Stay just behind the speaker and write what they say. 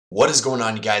What is going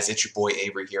on, you guys? It's your boy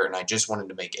Avery here, and I just wanted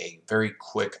to make a very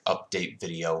quick update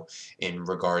video in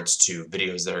regards to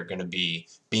videos that are going to be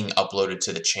being uploaded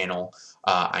to the channel.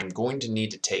 I'm going to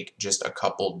need to take just a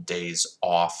couple days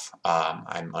off.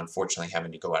 I'm unfortunately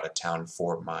having to go out of town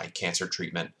for my cancer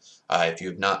treatment. If you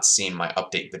have not seen my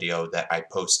update video that I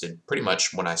posted pretty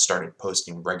much when I started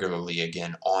posting regularly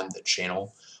again on the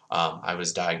channel, I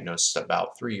was diagnosed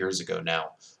about 3 years ago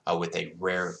now with a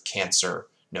rare cancer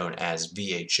known as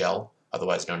VHL,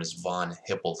 otherwise known as von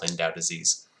Hippel-Lindau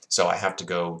disease. So I have to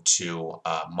go to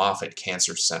Moffitt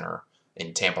Cancer Center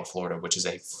in Tampa, Florida, which is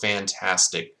a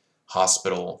fantastic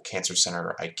hospital cancer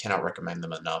center. I cannot recommend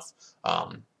them enough.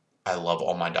 I love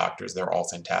all my doctors. They're all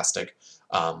fantastic.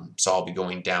 So I'll be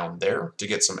going down there to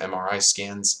get some MRI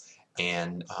scans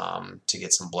and to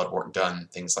get some blood work done,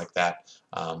 things like that.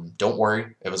 Don't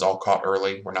worry, it was all caught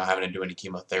early. We're not having to do any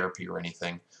chemotherapy or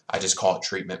anything. I just call it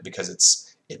treatment because it's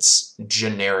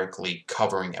generically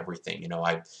covering everything. You know,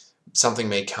 something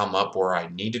may come up where I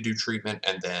need to do treatment,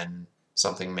 and then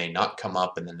something may not come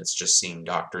up, and then it's just seeing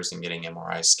doctors and getting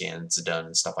MRI scans done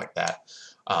and stuff like that.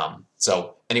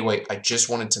 So anyway, I just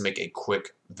wanted to make a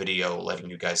quick video letting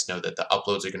you guys know that the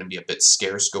uploads are going to be a bit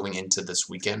scarce going into this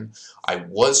weekend. I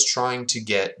was trying to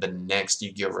get the next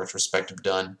Yu-Gi-Oh! Retrospective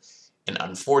done, and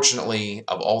unfortunately,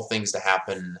 of all things to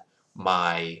happen,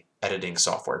 my editing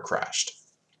software crashed.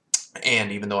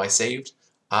 And even though I saved,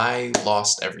 I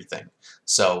lost everything.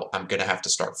 So I'm going to have to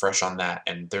start fresh on that,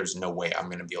 and there's no way I'm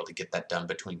going to be able to get that done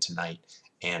between tonight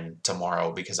and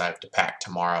tomorrow because I have to pack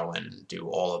tomorrow and do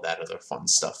all of that other fun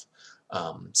stuff.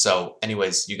 So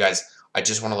anyways, you guys, I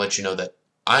just want to let you know that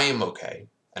I am okay,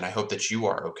 and I hope that you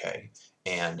are okay,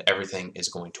 and everything is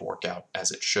going to work out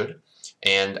as it should.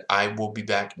 And I will be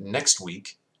back next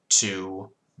week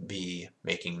to be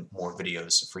making more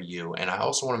videos for you. And I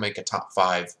also want to make a top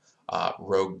 5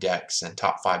 rogue decks and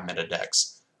top 5 meta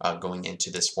decks going into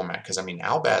this format, because I mean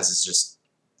Albaz is just,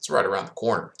 it's right around the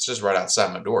corner. It's just right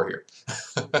outside my door here.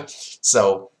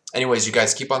 So anyways, you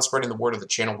guys keep on spreading the word of the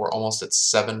channel. We're almost at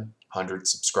 700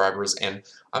 subscribers, and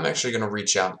I'm actually going to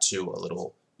reach out to a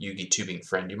little Yugi tubing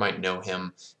friend. You might know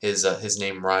him. His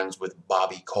name rhymes with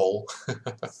Bobby Cole.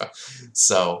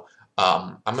 So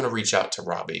I'm going to reach out to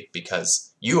Robbie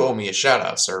because you owe me a shout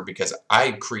out, sir, because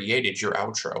I created your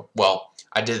outro. Well,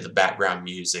 I did the background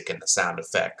music and the sound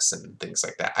effects and things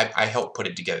like that. I helped put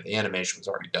it together. The animation was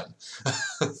already done.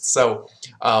 So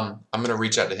I'm going to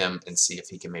reach out to him and see if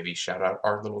he can maybe shout out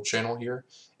our little channel here,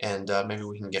 and maybe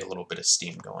we can get a little bit of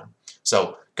steam going.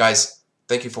 So guys,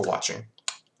 thank you for watching.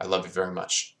 I love you very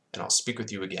much, and I'll speak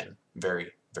with you again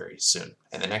very, very soon.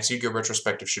 And the next Yu-Gi-Oh!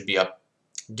 Retrospective should be up,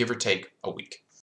 give or take, a week.